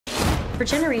For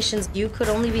generations, you could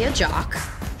only be a jock,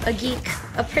 a geek,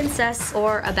 a princess,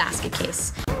 or a basket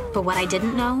case. But what I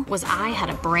didn't know was I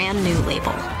had a brand new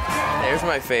label. There's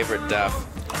my favorite, Duff.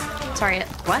 Sorry,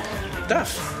 what?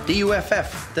 Duff.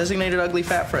 D-U-F-F. Designated ugly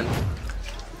fat friend.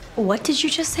 What did you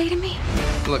just say to me?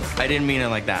 Look, I didn't mean it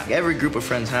like that. Every group of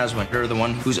friends has one. You're the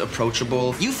one who's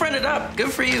approachable. You friended up.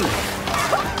 Good for you.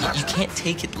 You can't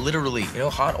take it literally. You know,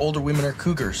 hot older women are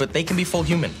cougars, but they can be full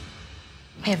human.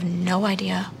 I have no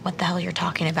idea what the hell you're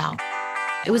talking about.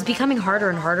 It was becoming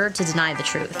harder and harder to deny the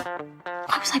truth.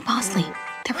 Why was I bossly?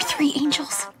 There were 3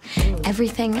 angels.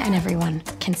 Everything and everyone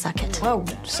can suck it. Whoa,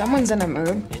 someone's in a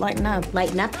mood. Lighten up.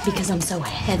 Lighten up because I'm so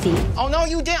heavy. Oh, no,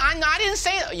 you did. I didn't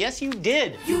say it. Yes, you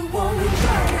did.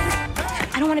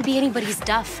 I don't want to be anybody's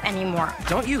Duff anymore.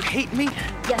 Don't you hate me?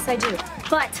 Yes, I do.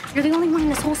 But you're the only one in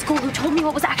this whole school who told me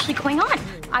what was actually going on.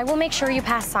 I will make sure you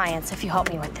pass science if you help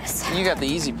me with this. You got the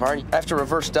easy part. I have to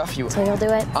reverse Duff you. So you'll do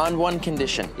it? On one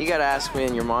condition. You gotta ask me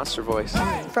in your monster voice.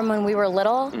 From when we were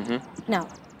little? Mm-hmm. No,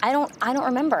 I don't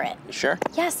remember it. You sure?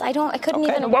 Yes, I couldn't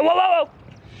Okay. even. Whoa, whoa, whoa,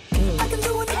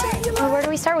 Well, where do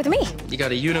we start with me? You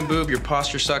got a uniboob, your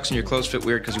posture sucks, and your clothes fit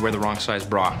weird because you wear the wrong size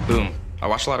bra. Boom. I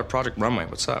watched a lot of Project Runway.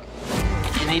 What's up?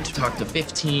 You need to talk to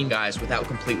 15 guys without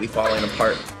completely falling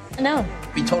apart. No.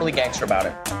 Be totally gangster about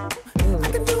it.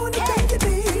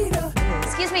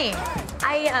 Excuse me.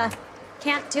 I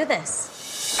can't do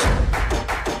this.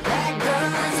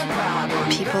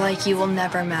 People like you will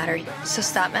never matter, so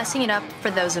stop messing it up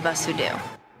for those of us who do.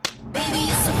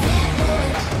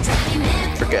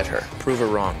 Forget her. Prove her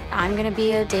wrong. I'm gonna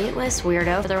be a dateless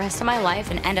weirdo for the rest of my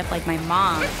life and end up like my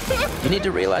mom. You need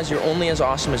to realize you're only as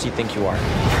awesome as you think you are.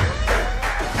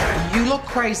 You look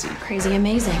crazy. Crazy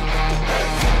amazing.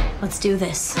 Let's do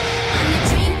this.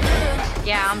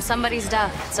 Yeah, I'm somebody's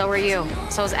Duff. So are you.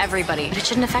 So is everybody. But it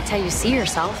shouldn't affect how you see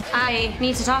yourself. I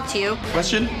need to talk to you.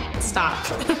 Question? Stop.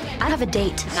 I have a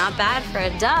date. Not bad for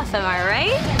a Duff, am I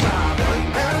right?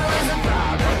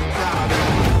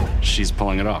 She's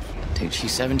pulling it off. Dude,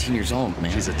 she's 17 years old, man.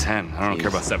 She's a 10. I don't care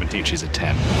about 17. She's a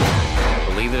 10.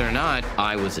 Believe it or not,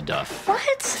 I was a Duff.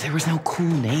 What? There was no cool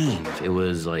name. It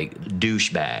was like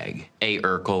douchebag, A.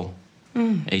 Urkel,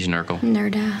 Asian Urkel.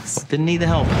 Nerd ass. Didn't need the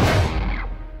help.